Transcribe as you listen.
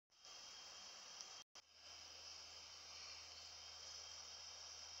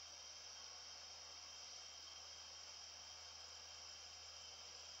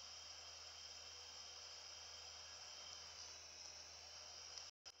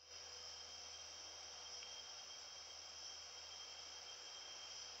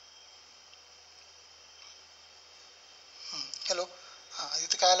Hello हां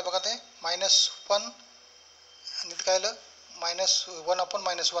इथं काय आलं बघा ते -1 आणि इथं काय आलं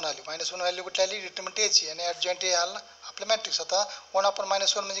 -1/-1 आली. -1 व्हॅल्यू कुठली आली डिटर्मिनंट एची आणि ॲडजॉइंट ए आला आपलं मॅट्रिक्स. आता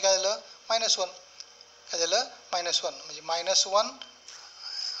 1/-1 म्हणजे काय झालं -1 काय झालं -1 म्हणजे -1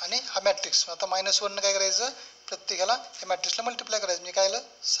 आणि हा मॅट्रिक्स. आता -1 काय करायचं प्रत्येकाला या मॅट्रिक्सला मल्टिप्लाय करायचं म्हणजे काय झालं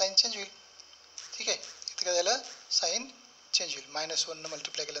साईन चेंज होईल. ठीक आहे इथं काय झालं साईन चेंज होईल -1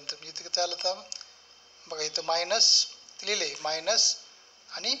 मल्टिप्लाय केल्यानंतर. म्हणजे इथं किती आलं तर बघा इथं मायनस लिहिले मायनस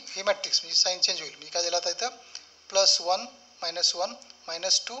आणि हे मॅट्रिक्स म्हणजे साईन चेंज होईल. म्हणजे काय झालं आता इथं +1 -1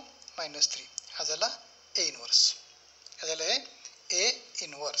 -2 -3 हा झाला ए इनवर्स. काय झालं हे ए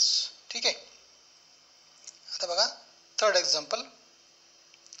इनवर्स. ठीक आहे आता बघा थर्ड एक्झाम्पल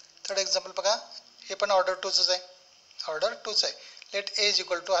बघा हे पण ऑर्डर 2च आहे. Late A is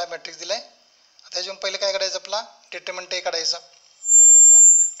equal to हा मॅट्रिक्स दिला आहे. आता ह्याच्यातून पहिले काय करायचं आपला डिटर्मिनंट ए काढायचा. काय करायचा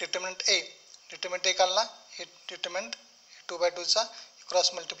डिटर्मिनंट ए काढला. हे डिटर्मिनंट 2/2चा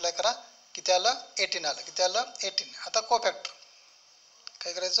क्रॉस मल्टिप्लाय करा किती आलं 18 आलं. किती आलं 18. आता कोफॅक्टर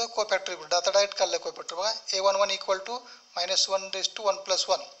काय करायचं कोफॅक्टर आता डायरेक्ट काढलं कोफॅक्टर बघा A11 equal to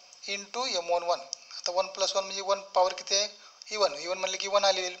 -1 into M11. आता 1 + 1 म्हणजे 1 पॉवर किती आहे इवन म्हणलं की 1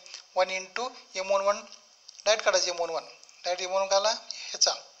 आली 1 इंटू M11 डायरेक्ट काढायचं M11 डायरेक्ट M11 काढला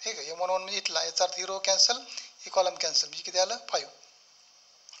ह्याचा ठीक आहे M11 म्हणजे इथला याचा अर्थ 0 कॅन्सल ही कॉलम कॅन्सल म्हणजे किती आलं 5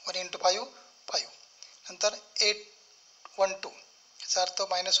 1 इंटू 5 नंतर 812 याचा अर्थ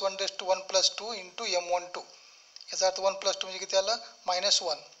 -1 + 2 इंटू M12 याचा अर्थ 1 + 2 म्हणजे किती आलं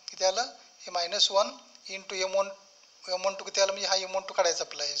 -1 किती आलं हे -1 इंटू M12 किती आलं म्हणजे हा M12 काढायचा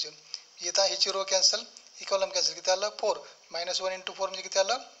आपला ह्याच्यातून येता ह्याची रो कॅन्सल ही कॉलम कॅन्सल किती आलं 4 -1 इंटू 4 म्हणजे किती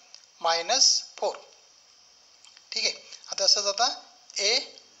आलं -4. ठीक आहे आता असंच आता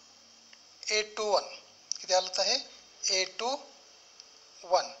A21 किती आलं तर हे A21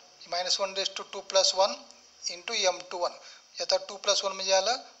 -1 + 1 इंटू M21 आता 2 + 1 म्हणजे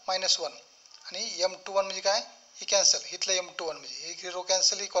आलं -1 आणि M21 म्हणजे काय ही कॅन्सल इथलं M21 म्हणजे ही रो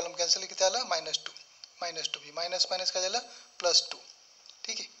कॅन्सल ही कॉलम कॅन्सल किती आलं -2 मायनस काय झालं +2.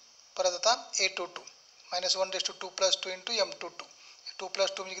 ठीक आहे परत आता A22 -1 + 2 + 2 इंटू M22 2 +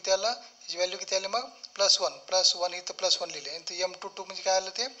 2 म्हणजे किती आलं ह्याची व्हॅल्यू किती आली मग +1 इथं +1 लिहिले आणि ते M22 म्हणजे काय आलं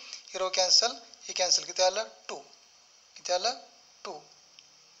ते हिरो कॅन्सल ही कॅन्सल किती आलं 2 किती आलं 2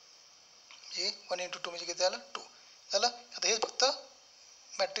 हे 1 इंटू 2 म्हणजे किती आलं 2 झालं. आता हे फक्त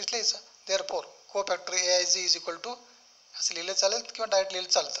मॅट्रिक्स लिहायचं therefore कोफॅक्टर AIG is equal to असं लिहिलं चालेल किंवा डायरेक्ट लिहिलं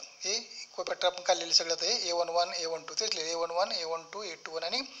चालतं. हे कोफॅक्टर आपण काढलेले सगळ्यात हे A11 A12 तेच लिहिले A11 A12 A21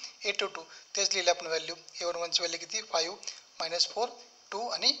 आणि A22 तेच लिहिले आपण व्हॅल्यू. A11 ची व्हॅल्यू किती 5 -4 2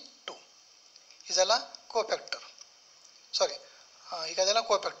 आणि 2 हे झाला कोफॅक्टर सॉरी हे काय झाला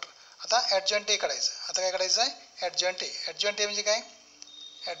कोफॅक्टर. आता ॲडजॉइंट ए काढायचं. आता काय काढायचं आहे ॲडजॉइंट ए म्हणजे काय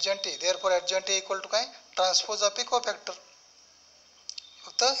ॲडजॉइंट ए देअरफॉर ॲडजॉइंट ए इक्वल टू काय ट्रान्सपोज ऑफ ए कोफॅक्टर.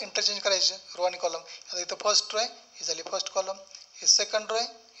 फक्त इंटरचेंज करायचं रो आणि कॉलम. आता इथं फर्स्ट रो आहे ही झाली फर्स्ट कॉलम हे सेकंड रो आहे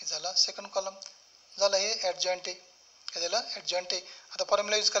हे झाला सेकंड कॉलम झालं हे ॲडजॉइंट ए काय झालं ॲडजॉइंट ए. आता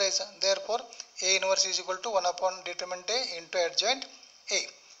फॉर्म्युला यूज करायचा therefore A inverse is equal to 1 determinant A into ॲडजॉइंट ए.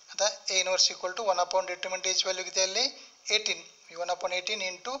 आता A inverse equal to 1 determinant एची व्हॅल्यू किती आली 18 1/18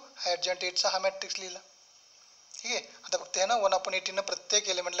 इंटू ॲडजॉइंट एचा हा मॅट्रिक्स लिहिला. ठीक आहे आता फक्त आहे ना 1/18 प्रत्येक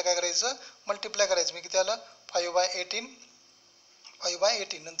एलिमेंटला काय करायचं मल्टिप्लाय करायचं मी किती आलं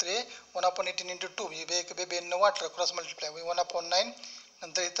 5/18 नंतर हे 1/18 इंटू 2 म्हणजे 92 क्रॉस मल्टिप्लाय 1/9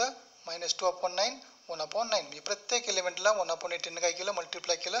 नंतर इथं -2/9 1/9 म्हणजे प्रत्येक एलिमेंटला 1/18 काय केलं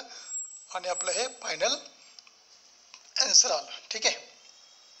मल्टिप्लाय केलं आणि आपलं हे फायनल आन्सर आलं. ठीक आहे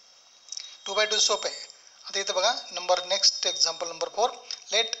 2/2 सोपं आहे. आता इथं बघा next example number 4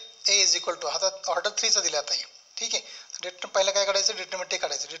 late A is equal to आता ऑर्डर 3चा दिला आता हे. ठीक आहे पहिलं काय काढायचं डिटर्मिनंट ए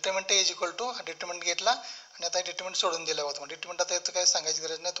काढायचं. Determinant A is equal to हा डिटर्मिनंट घेतला आणि आता डिटर्मिनंट सोडून दिला होता. डिटर्मिनंट आता याचं काय सांगायची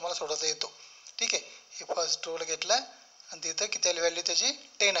गरज नाही तुम्हाला सोडवता येतो. ठीक आहे हे फर्स्ट रोला घेतला आणि तिथं किती आली व्हॅल्यू त्याची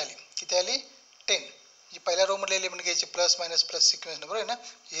 10 आली. किती आली 10 म्हणजे पहिल्या रोमधले एलिमेंट घ्यायचे प्लस मायनस प्लस सिक्वेन्स बरोबर आहे ना.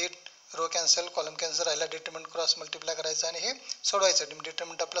 हे रो कॅन्सल कॉलम कॅन्सल राहिला डिटर्मिनंट क्रॉस मल्टिप्लाय करायचं आणि हे सोडवायचं.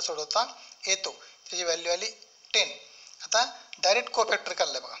 डिटर्मिनंट आपला सोडवता येतो त्याची व्हॅल्यू आली 10. आता डायरेक्ट कोफॅक्टर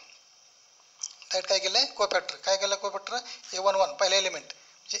काढलं बघा. डायरेक्ट काय केलं कोफॅक्टर काय केलं कोफॅक्टर A11 पहिला एलिमेंट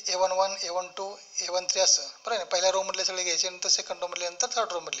म्हणजे A11 A12 A13 असं बरं आहे ना. पहिल्या रोमधले सगळे घ्यायचे नंतर सेकंड रोमधले नंतर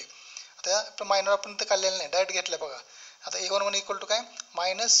थर्ड रोमधले. आता आपलं मायनर आपण तर काढलेलं नाही डायरेक्ट घेतलं बघा. आता A11 इक्वल टू काय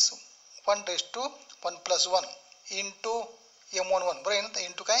 -1 + 1 इंटू M11 बरं आहे ना.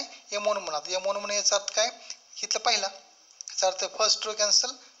 इंटू काय M11 म्हणा M11 याचा अर्थ काय इथलं पहिला याचा अर्थ first row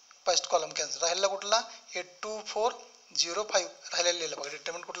cancel first column cancel राहिला कुठला हे 2405 राहिलेलं लिहिलं बघा.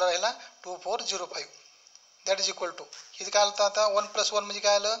 डिटर्मिनंट कुठला राहिला 2405 दॅट इज इक्वल टू इथे काय आलं आता 1 + 1 म्हणजे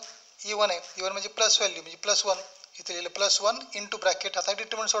काय आलं E1 आहे. E1 म्हणजे प्लस व्हॅल्यू म्हणजे +1 इथे लिहिलं +1 इंटू ब्रॅकेट. आता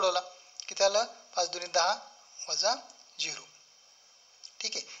डिटर्मिनंट सोडवला किती आलं 5 2 10 वजा 0.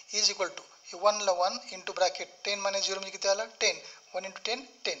 ठीक आहे इज इक्वल टू हे 1 ला 1 इंटू ब्रॅकेट 10 मायनस 0 म्हणजे किती आलं 10. 1 इंटू 10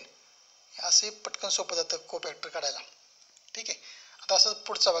 10. असे पटकन सोपं जातं कोफॅक्टर काढायला. ठीक आहे आता असं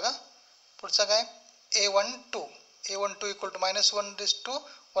पुढचा बघा. पुढचा काय a12 इक्वल टू -1 + 2.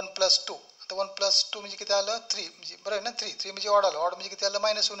 आता 1 + 2 म्हणजे किती आलं 3 म्हणजे बरं आहे ना 3 म्हणजे ऑड आलं. ऑड म्हणजे किती आलं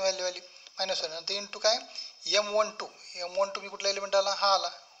 -1 व्हॅल्यू आली -1. आणि ते इंटू काय m12 मी कुठला एलिमेंट आला हा आला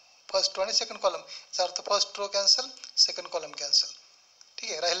फर्स्ट रो आणि सेकंड कॉलम. याचा अर्थ first row cancel second column cancel.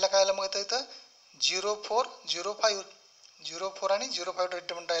 ठीक आहे राहिला काय आलं मग इथं 0 4 0 5 0 4 आणि 0 5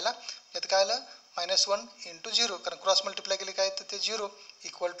 डिटर्मिनंट राहिला. यात काय आलं -1 इंटू 0 कारण क्रॉस मल्टिप्लाय केले काय तर ते 0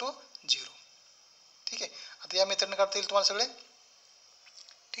 इक्वल टू 0. ठीक आहे आता या मेथडने काढता येईल तुम्हाला सगळे.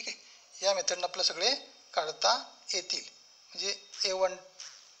 ठीक आहे या मेथडने आपलं सगळे काढता येतील. म्हणजे a1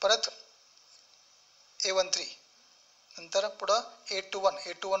 परत a13 नंतर पुढं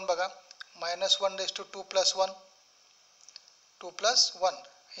a21 बघा -1/2 + 1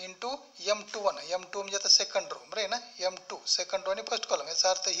 इंटू m2 म्हणजे आता सेकंड रो बरं आहे ना m2 सेकंड रो आणि फर्स्ट कॉलम. याचा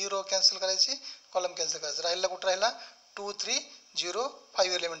अर्थ ही रो कॅन्सल करायची कॉलम कॅन्सल करायचं. राहिला कुठं राहिला 2 3 0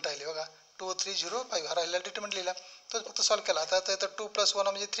 5 एलिमेंट राहिले बघा 2 3 0 5 हा राहिला डिटर्मिनंट लिहिला तोच फक्त सॉल्व केला. आता इथं 2 +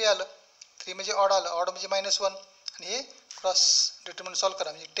 1 म्हणजे 3 आलं 3 म्हणजे ऑड आलं ऑड म्हणजे -1 आणि हे क्रॉस डिटर्मिनंट सॉल्व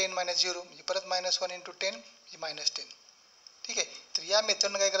करा म्हणजे 10 - 0 म्हणजे परत -1 इंटू 10 म्हणजे -10. ठीक आहे तर या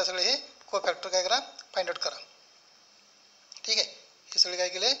मेथडनं काय करा सगळे हे कोफॅक्टर काय करा फाइंड आउट करा. ठीक आहे हे सगळे काय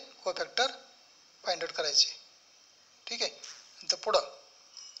केले कोफॅक्टर फाइंड आउट करायचे. ठीक आहे नंतर पुढं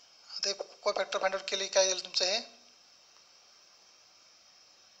आता कोफॅक्टर फाइंड आउट केले काय झालं तुमचं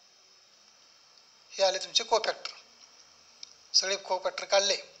हे आले तुमचे कोफॅक्टर. सगळे कोफॅक्टर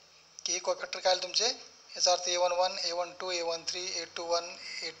काढले की हे कोफॅक्टर काय आले तुमचे. याचा अर्थ a11 a12 a13 a21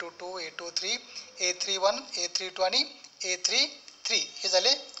 a22 a23 a31 a32 आणि a33 हे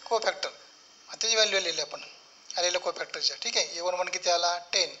झाले कोफॅक्टर. त्याची व्हॅल्यू आलेली आपण आलेलं कोफॅक्टरच्या. ठीक आहे a11 किती आला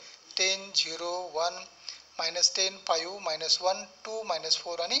 10 10 0 1 -10 5 -1 2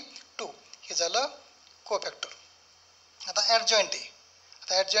 -4 आणि 2 हे झालं कोफॅक्टर. आता ॲडजॉइंट ए.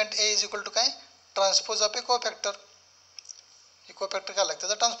 आता ॲडजॉइंट ए इज इक्वल टू काय ट्रान्सपोज ऑफ ए कोफॅक्टर. हे कोफॅक्टर काढला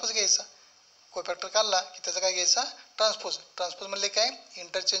त्याचा ट्रान्सपोज घ्यायचा. कोफॅक्टर काढला की त्याचा काय घ्यायचा ट्रान्सपोज. ट्रान्सपोज म्हणले काय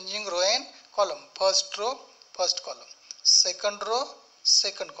interchanging row and column. First row first column second row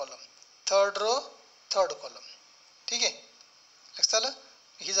second column third row third column. ठीक आहे लक्षात आलं.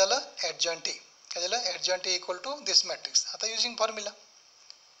 हे झालं ॲडजॉइंट ए. काय झालं ॲडजॉइंट ए इक्वल टू दिस मॅट्रिक्स. आता using formula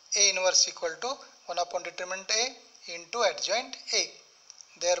A inverse equal to 1 determinant A into ॲडजॉइंट A.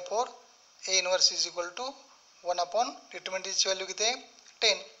 Therefore A inverse is equal to 1 determinant एची व्हॅल्यू किती आहे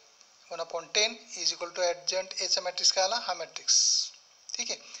 10. 1/10 इज इक्वल टू ॲडजॉइंट एचा मॅट्रिक्स काय आला हा मॅट्रिक्स.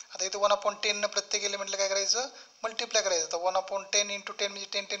 ठीक आहे आता इथं 1/10 प्रत्येक एलिमेंटला काय करायचं मल्टिप्लाय करायचं. तर 1/10 इंटू 10 म्हणजे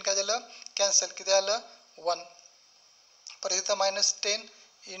 10 10 काय झालं कॅन्सल किती आलं 1. परत इथं -10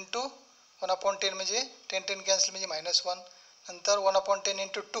 इंटू 1/10 म्हणजे 10 10 कॅन्सल म्हणजे -1. नंतर 1/10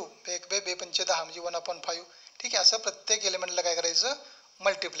 इंटू 2 1 2 2 5 10 म्हणजे 1/5. ठीक आहे असं प्रत्येक एलिमेंटला काय करायचं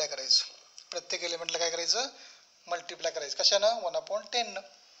मल्टिप्लाय करायचं. प्रत्येक एलिमेंटला काय करायचं मल्टिप्लाय करायचं कशानं 1/10.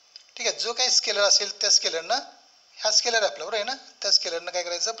 ठीक आहे जो काही स्केलर असेल त्या स्केलरनं हा स्केलर आपला बरोबर आहे ना त्या स्केलरनं काय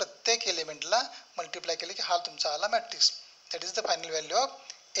करायचं प्रत्येक एलिमेंटला मल्टिप्लाय केले की हा तुमचा आला matrix. That is the final value of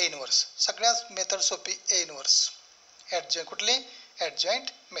A inverse. सगळ्यात मेथड सोपी ए इनवर्स ॲडजॉइंट कुठली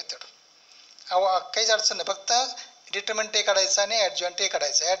ॲडजॉइंट मेथड. काहीच अडचण नाही फक्त डिटर्मिनंट ए काढायचं आणि ॲडजॉइंट ए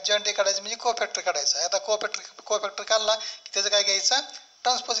काढायचं. ॲडजॉइंट ए काढायचं म्हणजे कोफॅक्टर काढायचा. आता कोफॅक्टर काढला की त्याचं काय घ्यायचा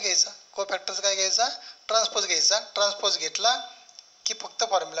ट्रान्सपोज घ्यायचा. कोफॅक्टरचं काय घ्यायचा ट्रान्सपोज घ्यायचा. ट्रान्सपोज घेतला की फक्त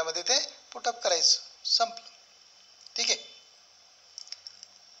फॉर्म्युल्यामध्ये ते पुटअप करायचं संपलं. ठीक आहे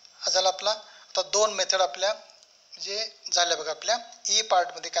हा झाला आपला. आता दोन मेथड आपल्या म्हणजे झाल्या बघा. आपल्या ई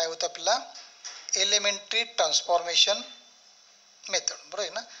पार्टमध्ये काय होतं आपल्याला एलिमेंटरी ट्रान्सफॉर्मेशन मेथड बरोबर आहे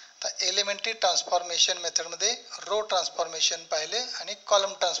ना. आता एलिमेंटरी ट्रान्सफॉर्मेशन मेथडमध्ये रो ट्रान्सफॉर्मेशन पाहिले आणि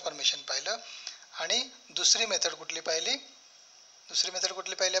कॉलम ट्रान्सफॉर्मेशन पाहिलं. आणि दुसरी मेथड कुठली पाहिली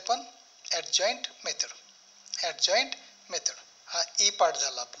आपण ॲडजॉइंट मेथड. ॲडजॉइंट मेथड हा ई पार्ट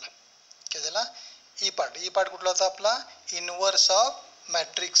झाला आपला. काय झाला ई पार्ट कुठला होता आपला इनवर्स ऑफ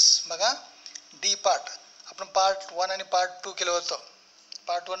मॅट्रिक्स. बघा डी पार्ट आपण पार्ट 1 आणि पार्ट 2 केलं होतं.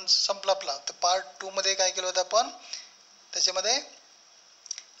 पार्ट 1 संपला आपला. तर पार्ट 2 मध्ये काय केलं होतं आपण त्याच्यामध्ये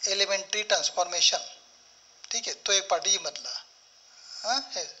एलिमेंटरी ट्रान्सफॉर्मेशन. ठीक आहे तो एक पार्ट ई मधला हां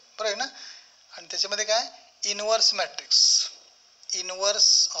हे बरोबर आहे ना. आणि त्याच्यामध्ये काय इनवर्स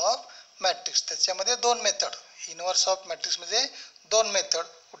ऑफ मॅट्रिक्स त्याच्यामध्ये दोन मेथड. इनवर्स ऑफ मॅट्रिक्स म्हणजे दोन मेथड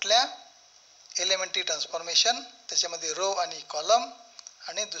कुठल्या एलिमेंटरी ट्रान्सफॉर्मेशन त्याच्यामध्ये रो आणि कॉलम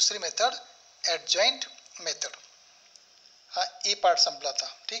आणि दुसरी मेथड ॲडजॉइंट मेथड. हा ए पार्ट संपला आता.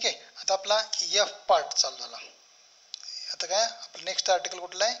 ठीक आहे. आता आपला एफ पार्ट चालू झाला. आता काय आपलं नेक्स्ट आर्टिकल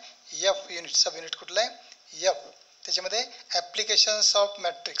कुठलं आहे, एफ युनिट, सब युनिट कुठलं आहे, एफ. त्याच्यामध्ये applications of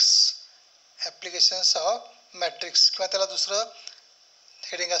matrix, applications of matrix, किंवा त्याला दुसरं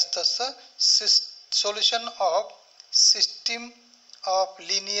हेडिंग असतं solution of system of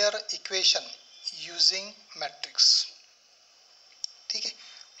linear equation using matrix. ठीक आहे.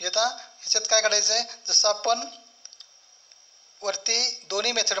 म्हणजे आता ह्याच्यात काय करायचं आहे, जसं आपण वरती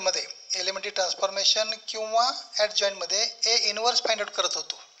दोन्ही मेथडमध्ये एलिमेंटरी ट्रान्सफॉर्मेशन किंवा ॲडजॉईंटमध्ये ए इनवर्स फाइंड आउट करत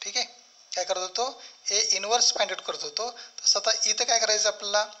होतो. ठीक आहे. काय करत होतो, ए इनवर्स फाइंड आउट करत होतो. तसं आता इथं काय करायचं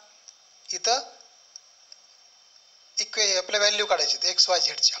आपल्याला, इथं आपल्या व्हॅल्यू काढायचे एक्स वाय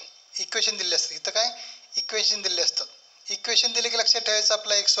झेडच्या. इक्वेशन दिले असतात, इथं काय इक्वेशन दिले असतात. इक्वेशन दिले की लक्षात ठेवायचं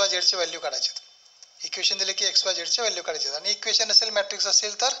आपला एक्स वाय झेडचे व्हॅल्यू काढायचे. इक्वेशन दिले की एक्स वाय झेडचे व्हॅल्यू काढायचे, आणि इक्वेशन असेल मॅट्रिक्स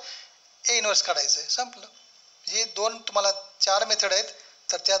असेल तर ए इनवर्स काढायचं आहे. संपलं. म्हणजे दोन तुम्हाला 4 मेथड आहेत,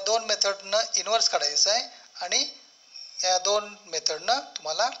 तर त्या 2 मेथडनं इनवर्स काढायचं आहे, आणि या 2 मेथडनं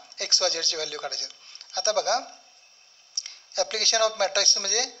तुम्हाला एक्स वाय झेडची व्हॅल्यू काढायची. आता बघा, ॲप्लिकेशन ऑफ मॅट्रिक्स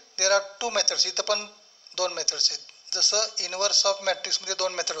म्हणजे देर आर 2 मेथड्स. इथं पण 2 मेथड्स आहेत. जसं इनवर्स ऑफ मॅट्रिक्समध्ये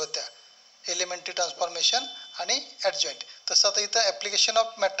 2 मेथड होत्या, एलिमेंटरी ट्रान्सफॉर्मेशन आणि ॲडजॉईंट. तसं आता इथं ॲप्लिकेशन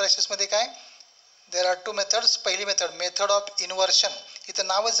ऑफ मॅट्रिसेसमध्ये काय, देर आर 2 मेथड्स. पहिली मेथड ऑफ इन्व्हर्शन. इथं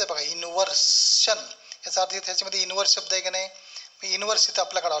नावच आहे बघा, इन्व्हर्शन. याचा अर्थ त्याच्यामध्ये इन्व्हर्स शब्द आहे की नाही, इन्व्हर्स इथं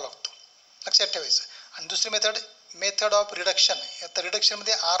आपला काढावा लागतो, लक्षात ठेवायचं. आणि दुसरी मेथड ऑफ रिडक्शन. आता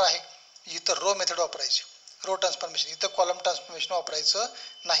रिडक्शनमध्ये आर आहे, इथं रो मेथड वापरायची, रो ट्रान्सफॉर्मेशन. इथं कॉलम ट्रान्सफॉर्मेशन वापरायचं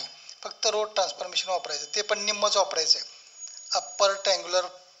नाही, फक्त रो ट्रान्सफॉर्मेशन वापरायचं. ते पण निम्मच वापरायचं आहे. अप्पर ट्रँग्युलर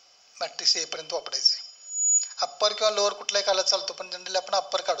मॅट्रिक्स येईपर्यंत वापरायचं आहे. अप्पर किंवा लोअर कुठलाही काढला चालतो, पण जनरली आपण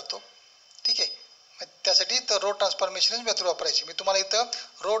अप्पर काढतो. ठीक आहे. त्यासाठी तर रो ट्रान्सफॉर्मेशन मेथड वापरायची. मी तुम्हाला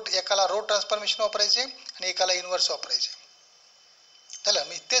इथं एकाला रो ट्रान्सफॉर्मेशन वापरायचे आणि एकाला इन्व्हर्स वापरायचे. झालं.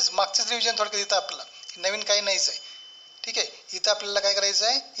 मी तेच मागचंच रिव्हिजन थोडक्यात इथं आपलं, नवीन काही नाहीच आहे. ठीक आहे. इथं आपल्याला काय करायचं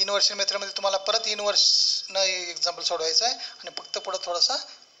आहे, इन्व्हर्शन मेथडमध्ये तुम्हाला परत इन्व्हर्सनं एक्झाम्पल सोडवायचं आहे, आणि फक्त पुढं थोडासा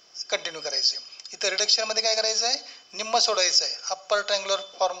कंटिन्यू करायचं आहे. इथं रिडक्शनमध्ये काय करायचं आहे, निम्म सोडवायचं आहे, अप्पर ट्रँग्युलर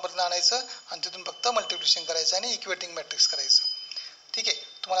फॉर्मपर्यंत आणायचं, आणि तिथून फक्त मल्टिप्लिकेशन करायचं आणि इक्वेटिंग मॅट्रिक्स करायचं. ठीक आहे.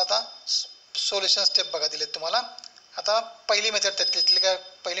 तुम्हाला आता सोल्युशन स्टेप बघा दिलेत तुम्हाला. आता पहिली मेथड त्यातली काय,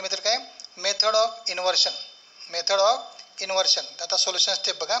 पहिली मेथड काय, method of inversion. Method of inversion. आता सोल्युशन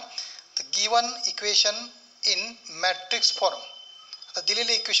स्टेप बघा. तर given equation in matrix form. आता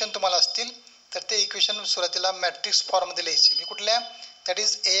दिलेले इक्वेशन तुम्हाला असतील, तर ते इक्वेशन सुरुवातीला मॅट्रिक्स फॉर्ममध्ये लिहायचे. मी कुठल्या, that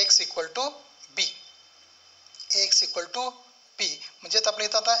is AX equal to B. AX equal to B म्हणजे आपल्या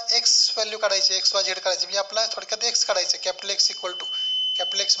इथं आता एक्स व्हॅल्यू काढायची, एक्स वाय झेड काढायची. म्हणजे आपला थोडक्यात एक्स काढायचं, capital x equal to,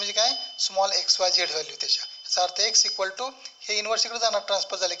 capital x म्हणजे काय, small x Y Z value त्याच्या. याचा अर्थ एक्स इक्वल टू, हे इन्व्हर्स इकडे जाणार,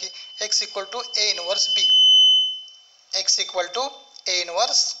 ट्रान्सफर झाले की x equal to A inverse B. X equal to A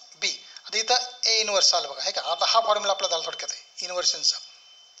inverse बी. आता इथं ए इन्व्हर्स आलं बघा, हे का. आता हा फॉर्म्युला आपला झाला थोडक्यात आहे इन्व्हर्शनचा.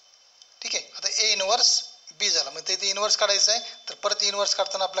 ठीक आहे. आता ए इन्व्हर्स बी झालं, म्हणजे इथे इन्व्हर्स काढायचं आहे. तर परत इन्व्हर्स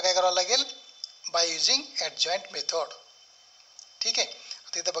काढताना आपल्याला काय करावं लागेल, बाय युजिंग ॲडजॉईंट मेथड. ठीक आहे.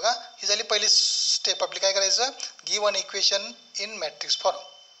 आता इथं बघा, ही झाली पहिली स्टेप आपली. काय करायचं, given equation in matrix form.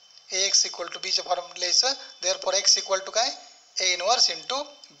 AX equal to बीचे फॉर्म लिहायचं. There for x equal to काय, ए inverse into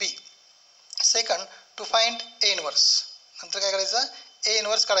B. Second, to find A inverse. नंतर काय करायचं, ए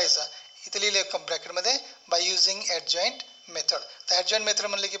इन्व्हर्स काढायचा. इथे लिहिले ब्रॅकेटमध्ये, बाय युजिंग ॲडजॉईंट मेथड. तर ॲडजॉईंट मेथड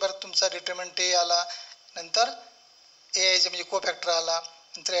म्हणले की बरं तुमचा डिटर्मिनंट ए आला, नंतर ए म्हणजे को फॅक्टर आला,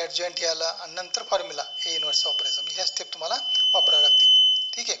 नंतर ॲडजॉईंट ए आला, आणि नंतर फॉर्म्युला ए इन्व्हर्स वापरायचा. म्हणजे ह्या स्टेप तुम्हाला वापराव्या लागतील.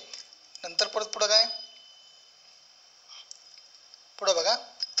 ठीक आहे. नंतर परत पुढं काय, पुढं बघा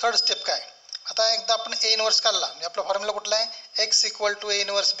थर्ड स्टेप काय. आता एकदा आपण ए इन्व्हर्स काढला, म्हणजे आपला फॉर्म्युला कुठला आहे, x equal to A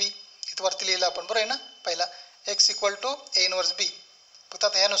inverse बी. इथं वरती लिहिलं आपण, बरं आहे ना. पहिला x equal to A inverse बी. फक्त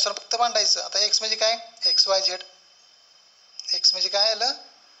आता ह्यानुसार फक्त मांडायचं. आता एक्स म्हणजे काय, एक्स वाय झेड. एक्स म्हणजे काय आलं,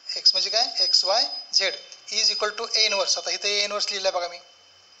 एक्स म्हणजे काय, x Y Z is equal to A inverse. आता इथं ए इन्व्हर्स लिहिलं बघा मी.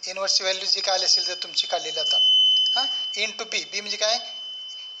 इन्व्हर्सची व्हॅल्यू जी काय असेल तर तुमची काढलेली आता. हां, इन टू बी. बी म्हणजे काय,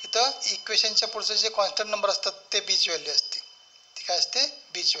 इथं इक्वेशनच्या पुढचं जे कॉन्स्टंट नंबर असतात ते बीची व्हॅल्यू असते. ती काय असते,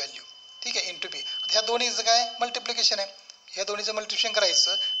 बीची व्हॅल्यू. ठीक आहे. In to be. आता ह्या दोन्हीचं काय, मल्टिप्लिकेशन आहे. ह्या दोन्हीचं मल्टिप्लिकेशन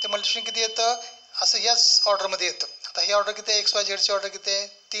करायचं. ते मल्टिप्लिकेशन किती येतं, असं याच ऑर्डरमध्ये येतं. आता ही ऑर्डर किती आहे, एक्स वाय झेडची ऑर्डर किती आहे,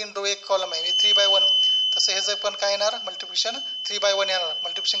 3 रो 1 कॉलम आहे, 3/1. तसं ह्याचं पण काय येणार, मल्टिप्लिकेशन 3/1 येणार.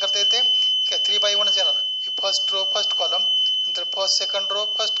 मल्टिप्लिकेशन करता येते काय, 3/1च येणार. हे फर्स्ट रो फर्स्ट कॉलम, नंतर first second row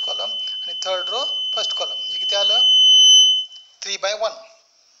first column, आणि थर्ड रो फर्स्ट कॉलम. म्हणजे किती आलं, 3/1.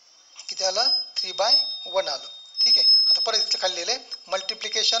 किती आलं, 3/1 आलं. ठीक आहे. आता परत इथलं खाल्लेलं आहे,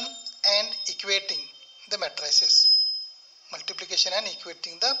 multiplication and equating the matrices. Multiplication and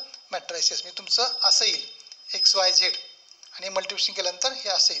equating the matrices. मी तुमचं असं येईल, एक्स वाय झेड आणि मल्टिप्लिकेशन केल्यानंतर हे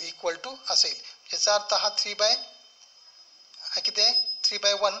असं येईल इक्वल टू असं येईल. याचा अर्थ हा 3/, हा किती आहे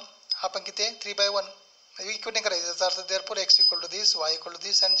 3/1, हा पण किती आहे 3/1. म्हणजे इक्वेटिंग करायचं. याचा अर्थ therefore x equal to this, y equal to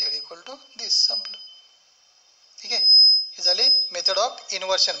this and z equal to दिस. संपलं. ठीक आहे. हे झाले मेथड ऑफ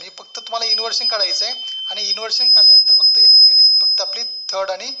इन्व्हर्शन. म्हणजे फक्त तुम्हाला इन्व्हर्शन काढायचं आहे आणि इन्व्हर्शन काढल्यानंतर फक्त ॲडिशन फक्त आपली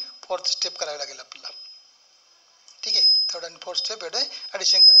थर्ड आणि फोर्थ स्टेप करावी लागेल आपल्याला. ठीक आहे. थर्ड आणि फोर्थ स्टेप एवढे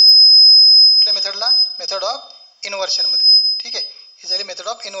ॲडिशन करायचे. कुठल्या मेथडला? Method of इन्व्हर्शनमध्ये. ठीक आहे. ही झाली मेथड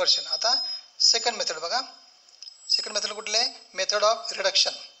ऑफ इन्व्हर्शन. आता सेकंड मेथड बघा. सेकंड मेथड कुठले आहे? Method of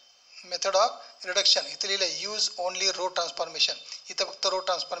reduction. Method of reduction इथं लिहिलं आहे यूज ओनली रो ट्रान्सफॉर्मेशन. इथं फक्त रो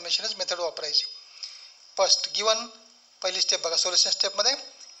ट्रान्सफॉर्मेशनच मेथड वापरायची. फर्स्ट गिवन पहिली स्टेप बघा. सोल्युशन स्टेपमध्ये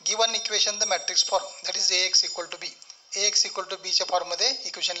given equation the matrix form that is AX equal to be. AX equal to बीच्या फॉर्ममध्ये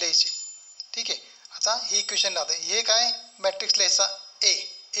इक्वेशन लिहायची. ठीक आहे. आता ही इक्वेशन राहतं. हे काय मॅट्रिक्स लिहायचा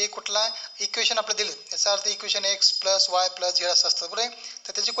ए कुठला इक्वेशन आपलं दिलं याचा अर्थ equation x plus y plus Z असं असतं बरोबर.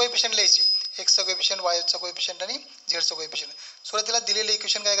 तर त्याची कोएफिशियंट लिहायची. एक्सचं कोएफिशियंट, वायचं कोएफिशियंट आणि झेडचं कोएफिशियंट. सुरुवातीला दिलेलं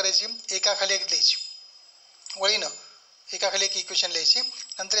इक्वेशन काय करायची एकाखाली एक लिहायची वळीनं. एकाखाली एक इक्वेशन लिहायची.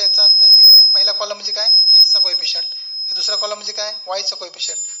 नंतर याचा अर्थ हे काय पहिला कॉलम म्हणजे काय एक्सचा कोएफिशियंट, दुसरा कॉलम म्हणजे काय वायचं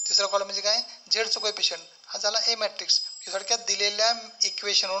कोएफिशियंट, तिसरा कॉलम म्हणजे काय झेडचं कोएफिशियंट. हा झाला ए मॅट्रिक्स. थोडक्यात दिलेल्या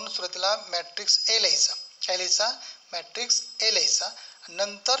इक्वेशनवरून सुरुवातीला मॅट्रिक्स ए लिहायचा. काय लिहायचा? मॅट्रिक्स ए लिहायचा.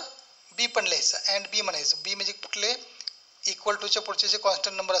 नंतर बी पण लिहायचा अँड बी म्हणायचं. बी म्हणजे कुठले इक्वल टूच्या पुढचे जे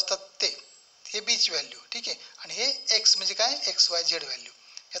कॉन्स्टंट नंबर असतात ते, हे बीची व्हॅल्यू. ठीक आहे. आणि हे एक्स म्हणजे काय XY Z व्हॅल्यू.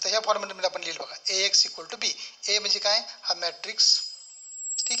 आता ह्या फॉर्मॅटमध्ये आपण लिहिलं बघा AX इक्वल टू बी. ए म्हणजे काय हा मॅट्रिक्स.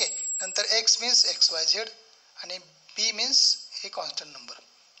 ठीक आहे. नंतर एक्स मीन्स XY Z आणि बी मीन्स हे कॉन्स्टंट नंबर.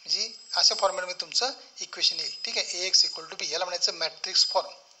 म्हणजे अशा फॉर्मॅटमध्ये तुमचं इक्वेशन येईल. ठीक आहे. AX इक्वल टू बी याला म्हणायचं मॅट्रिक्स फॉर्म.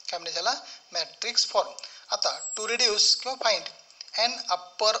 काय म्हणायचं याला? Matrix form. आता टू रिड्यूस किंवा find and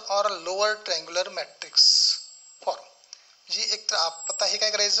upper or lower triangular matrix form. म्हणजे एक तर आता हे काय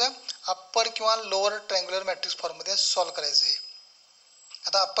करायचं अप्पर किंवा लोअर ट्रँग्युलर मॅट्रिक्स फॉर्ममध्ये सॉल्व करायचं हे.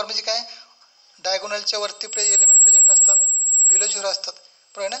 आता अप्पर म्हणजे काय डायगोनलच्या वरती एलिमेंट प्रेझेंट असतात, बिलो झिरो असतात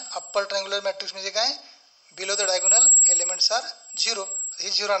बरोबर ना. अप्पर ट्रँग्युलर मॅट्रिक्स म्हणजे काय below the diagonal elements R zero. हे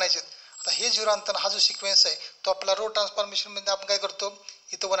झिरो आणायचे. आता हे झिरो आणताना हा जो सिक्वेन्स आहे तो आपला रो ट्रान्सफॉर्मेशनमध्ये आपण काय करतो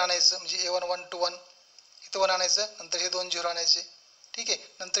इथं 1 आणायचं म्हणजे A1 1 2 1 इथं 1 आणायचं. नंतर हे 2 झिरो आणायचे. ठीक आहे.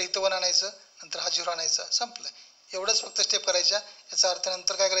 नंतर इथं 1 आणायचं. नंतर हा झिरो आणायचा. संपलं. एवढंच फक्त स्टेप करायच्या. याचा अर्थ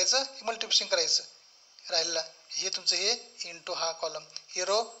नंतर काय करायचं मल्टिप्लिकेशन करायचं राहिलेला. हे तुमचं हे इंटू हा कॉलम, हे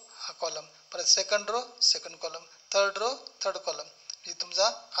रो हा कॉलम, परत second row second column, third row third column. म्हणजे तुमचा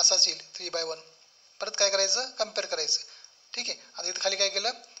असाच येईल 3/1. परत काय करायचं कम्पेअर करायचं. ठीक आहे. आता इथं खाली काय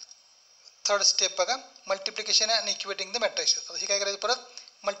केलं थर्ड स्टेप बघा multiplication and equating the matrix. आता हे काय करायचं परत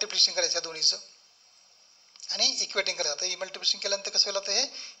मल्टिप्लिकेशन करायचं या दोन्हीचं आणि इक्वेटिंग करायचं. आता हे मल्टिप्लिकेशन केल्यानंतर कसं होईल आता हे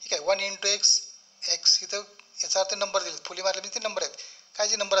ठीक आहे 1 इंटू एक्स इथं याचा अर्थ नंबर दिले फुली मारले म्हणजे ते नंबर आहेत काय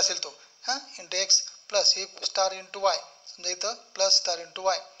जे नंबर असेल तो हां इंटू एक्स प्लस हे स्टार इंटू वाय समजा इथं plus star into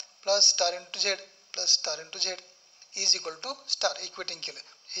Y plus star into Z plus star into Z is equal to star. Equating केलं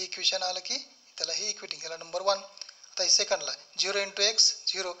हे इक्वेशन आलं की त्याला हे इक्वेटिंग केलं नंबर 1. आता हे सेकंडला 0 into x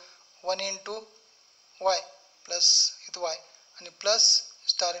 0 1 into Y plus इथं वाय आणि plus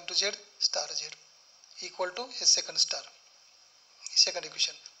star into Z star Z equal to हे सेकंड स्टार सेकंड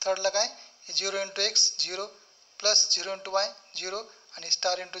इक्वेशन. थर्डला काय हे 0 into x 0 plus 0 into Y 0 आणि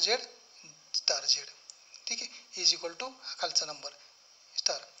star into Z star Z. ठीक आहे इज इक्वल टू हा खालचा नंबर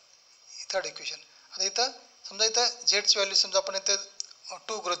स्टार थर्ड इक्वेशन. आता इथं समजा इथं झेडची व्हॅल्यू समजा आपण इथं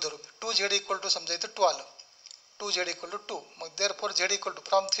 2 गृहीत धरू 2 झेड इक्वल टू समजा इथं 2 आलं 2 झेड इक्वल टू 2 मग therefore Z equal to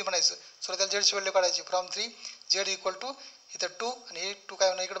from 3 म्हणायचं. सो त्याला झेडची व्हॅल्यू काढायची फ्रॉम 3 झेड इक्वल टू इथं 2 आणि हे 2 काय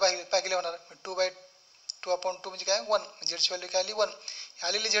होणार इकडे बाहेर होणार 2/2 म्हणजे काय 1 झेडची व्हॅल्यू काय आली 1.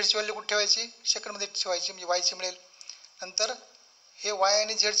 आलेली झेडची व्हॅल्यू कुठे ठेवायची सेकंडमध्ये ठेवायची म्हणजे वायची मिळेल. नंतर हे वाय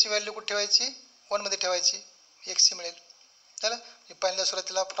आणि झेडची व्हॅल्यू कुठे ठेवायची 1मध्ये ठेवायची एक्सची मिळेल. झालं पहिल्या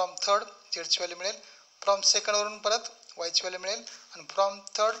सुरुवातीला फ्रॉम थर्ड झेडची व्हॅल्यू मिळेल फ्रॉम सेकंडवरून परत वायची व्हॅल्यू मिळेल आणि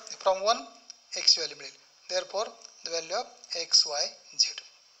फ्रॉम 1 एक्सची व्हॅल्यू मिळेल. Therefore the value of XY Z.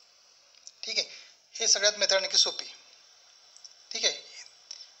 ठीक आहे हे सगळ्यात मेथड नक्की सोपी. ठीक आहे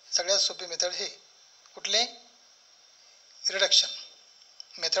सगळ्यात सोपी मेथड हे कुठले रिडक्शन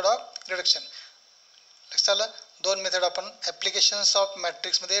मेथड ऑफ रिडक्शन. लक्षात आलं 2 मेथड आपण ॲप्लिकेशन्स ऑफ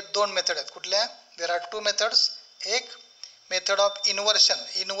मॅट्रिक्समध्ये 2 मेथड आहेत कुठल्या देर आर 2 मेथड्स. एक मेथड ऑफ इन्व्हर्शन.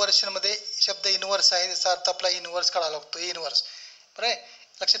 इन्व्हर्शनमध्ये शब्द इन्व्हर्स आहे त्याचा अर्थ आपला इन्व्हर्स काढावा लागतो ए इन्व्हर्स बरं आहे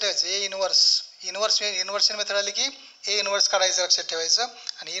लक्षात ठेवायचं. ए इन्व्हर्शन मेथड आली की ए इन्व्हर्स काढायचं लक्षात ठेवायचं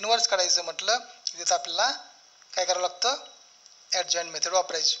आणि इन्व्हर्स काढायचं म्हटलं की तिथं आपल्याला काय करावं लागतं ॲडजॉईंट मेथड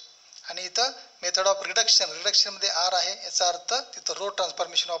वापरायची. आणि इथं मेथड ऑफ रिडक्शनमध्ये आर आहे याचा अर्थ तिथं रो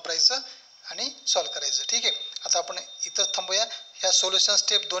ट्रान्सफॉर्मेशन वापरायचं आणि सॉल्व करायचं. ठीक आहे आता आपण इथंच थांबूया. ह्या सोल्युशन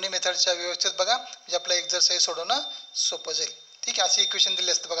स्टेप दोन्ही मेथडच्या व्यवस्थित बघा, म्हणजे आपला एक्झरसाइज सोडवणं सोपं जाईल. ठीक आहे. असे इक्वेशन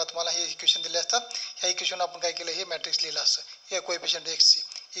दिले असतं बघा तुम्हाला, हे इक्वेशन दिले असतात. ह्या इक्वेशन आपण काय केलं, हे मॅट्रिक्स लिहिलं असतं. हे कोएफिशियंट एक्सची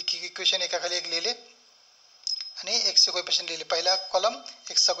एक इक्वेशन एकाखाली एक लिहिले आणि एक्सचे कोएफिशियंट लिहिले. पहिला कॉलम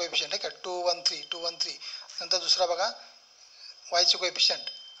एक्सचा कोएफिशियंट आहे का 2 1 3 2 1 3. नंतर दुसरा बघा वायचे कोएफिशियंट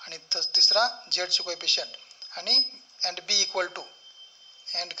आणि तिसरा झेडचे कोएफिशियंट आणि and B equal two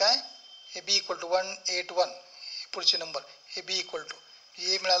and काय हे बी इक्वल टू 1 8 1 पुढचे नंबर हे बी इक्वल टू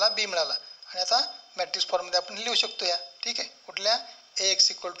ए मिळाला बी मिळाला. आणि आता मॅट्रिक्स फॉर्ममध्ये आपण लिहू शकतो या. ठीक आहे. कुठल्या ए एक्स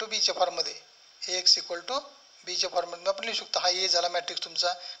इक्वल टू बीच्या फॉर्ममध्ये, ए एक्स इक्वल टू बीच्या फॉर्ममध्ये आपण लिहू शकतो. हा ए झाला मॅट्रिक्स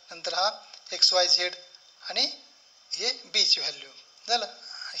तुमचा, नंतर हा एक्स वाय झेड आणि हे बीची व्हॅल्यू झालं.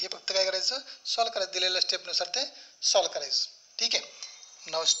 हे फक्त काय करायचं, सॉल्व करायचं, दिलेल्या स्टेपनुसार ते सॉल्व करायचं. ठीक आहे.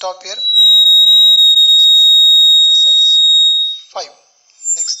 नाव stop here. Next time exercise 5.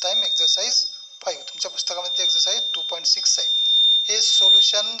 Next time exercise 5 तुमच्या पुस्तकामध्ये एक्झरसाइज 2.6 आहे. हे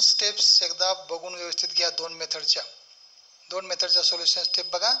सोल्युशन स्टेप्स एकदा बघून व्यवस्थित घ्या. दोन मेथडच्या सोल्युशन स्टेप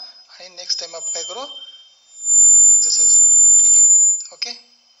बघा आणि नेक्स्ट टाइम आपण काय करू, एक्झरसाइज सॉल्व करू. ठीक आहे. ओके.